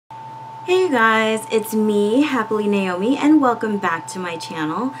Hey you guys, it's me, Happily Naomi, and welcome back to my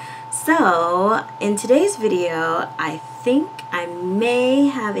channel. So, in today's video, I think I may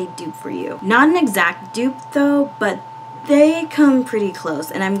have a dupe for you. Not an exact dupe though, but they come pretty close,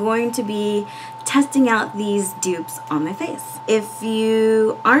 and I'm going to be testing out these dupes on my face. If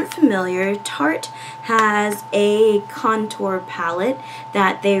you aren't familiar, Tarte has a contour palette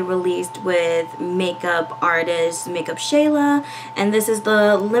that they released with makeup artist Makeup Shayla, and this is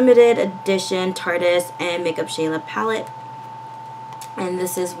the limited edition Tarte and Makeup Shayla palette. And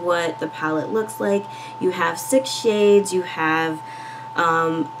this is what the palette looks like. You have 6 shades. You have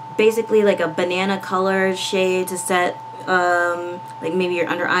basically like a banana color shade to set like maybe your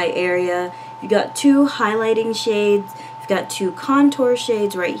under eye area. You got 2 highlighting shades. You've got 2 contour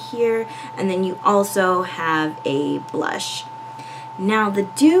shades right here, and then you also have a blush. Now the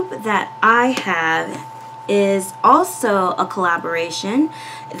dupe that I have is also a collaboration.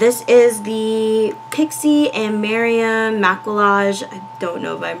 This is the Pixi and MaryamNYC Palette. I don't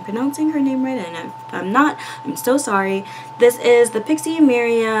know if I'm pronouncing her name right, and if I'm not, I'm so sorry. This is the Pixi and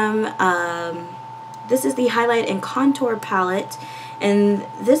Maryam, this is the highlight and contour palette, and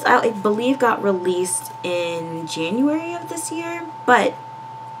this I believe got released in January of this year, but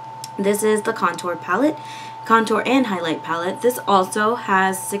this is the contour palette. Contour and highlight palette. This also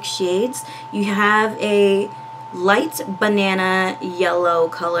has 6 shades. You have a light banana yellow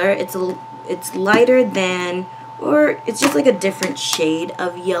color. It's lighter than, or it's just like a different shade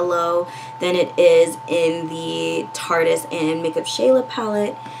of yellow than it is in the Tarte and Makeup Shayla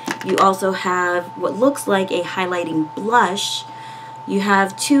palette. You also have what looks like a highlighting blush. You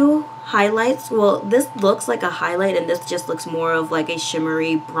have 2 highlights. Well, this looks like a highlight, and this just looks more of like a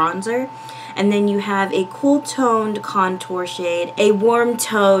shimmery bronzer. And then you have a cool toned contour shade, a warm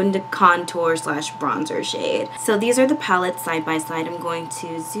toned contour slash bronzer shade. So these are the palettes side by side. I'm going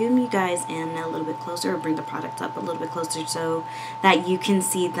to zoom you guys in a little bit closer, or bring the product up a little bit closer so that you can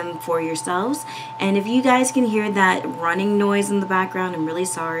see them for yourselves. And if you guys can hear that running noise in the background, I'm really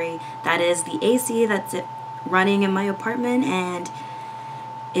sorry. That is the AC that's running in my apartment, and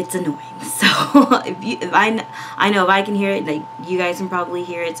it's annoying. So I know if I can hear it, like you guys can probably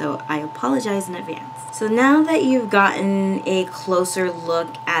hear it, so I apologize in advance. So now that you've gotten a closer look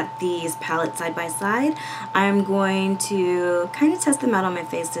at these palettes side by side, I'm going to kind of test them out on my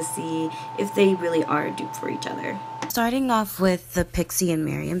face to see if they really are a dupe for each other. Starting off with the Pixi and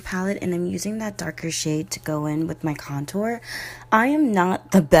Maryam palette, and I'm using that darker shade to go in with my contour. I am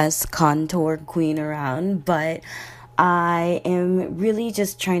not the best contour queen around, but I am really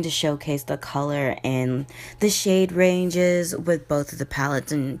just trying to showcase the color and the shade ranges with both of the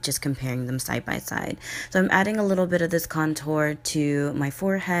palettes and just comparing them side by side. So I'm adding a little bit of this contour to my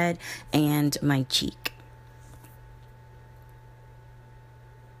forehead and my cheek.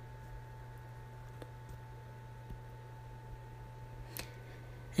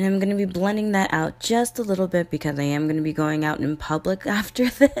 And I'm going to be blending that out just a little bit because I am going to be going out in public after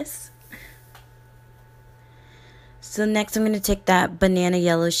this. So next I'm going to take that banana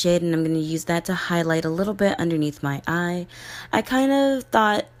yellow shade, and I'm going to use that to highlight a little bit underneath my eye. I kind of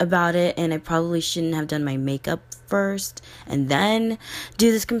thought about it, and I probably shouldn't have done my makeup first and then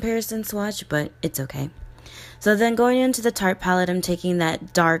do this comparison swatch, but it's okay. So then going into the Tarte palette, I'm taking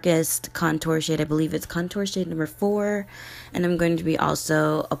that darkest contour shade. I believe it's contour shade number 4, and I'm going to be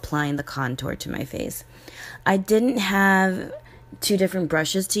also applying the contour to my face. I didn't have 2 different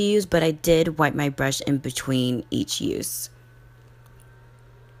brushes to use, but I did wipe my brush in between each use.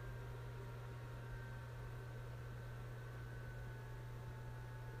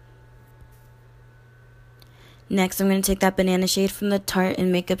 Next, I'm going to take that banana shade from the Tarte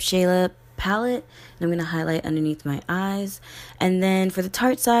and Makeup Shayla palette, and I'm going to highlight underneath my eyes. And then for the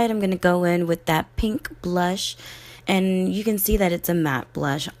Tarte side, I'm going to go in with that pink blush. And you can see that it's a matte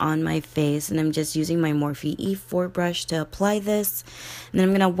blush on my face, and I'm just using my Morphe E4 brush to apply this. And then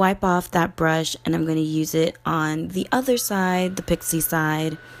I'm going to wipe off that brush, and I'm going to use it on the other side, the Pixi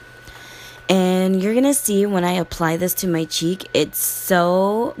side. And you're going to see when I apply this to my cheek, it's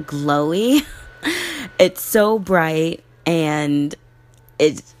so glowy. It's so bright, and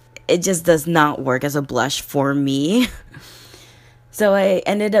it just does not work as a blush for me. So I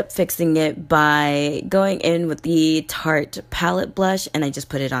ended up fixing it by going in with the Tarte palette blush, and I just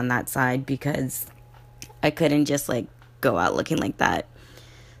put it on that side because I couldn't just like go out looking like that.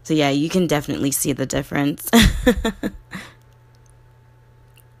 So yeah, you can definitely see the difference.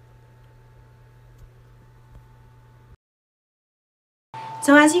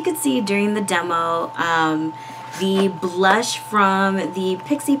 So as you could see during the demo, The blush from the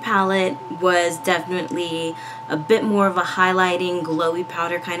Pixi palette was definitely a bit more of a highlighting, glowy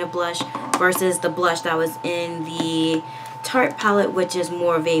powder kind of blush versus the blush that was in the Tarte palette, which is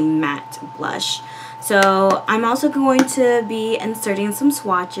more of a matte blush. So I'm also going to be inserting some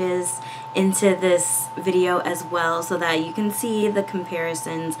swatches into this video as well so that you can see the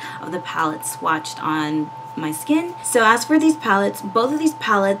comparisons of the palettes swatched on my skin. So as for these palettes, both of these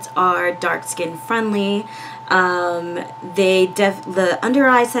palettes are dark skin friendly. The under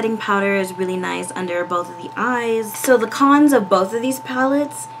eye setting powder is really nice under both of the eyes. So the cons of both of these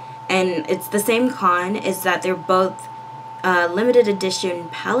palettes, and it's the same con, is that they're both limited edition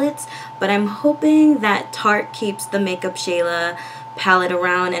palettes, but I'm hoping that Tarte keeps the Makeup Shayla palette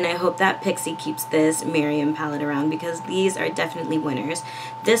around, and I hope that Pixi keeps this Maryam palette around, because these are definitely winners.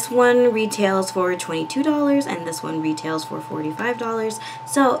 This one retails for $22 and this one retails for $45.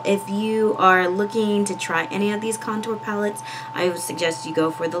 So if you are looking to try any of these contour palettes, I would suggest you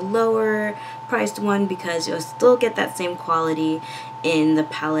go for the lower priced one, because you'll still get that same quality in the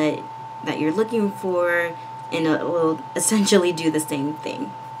palette that you're looking for, and it will essentially do the same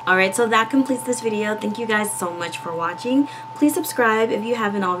thing. Alright, so that completes this video. Thank you guys so much for watching. Please subscribe if you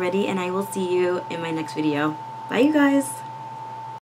haven't already, and I will see you in my next video. Bye, you guys!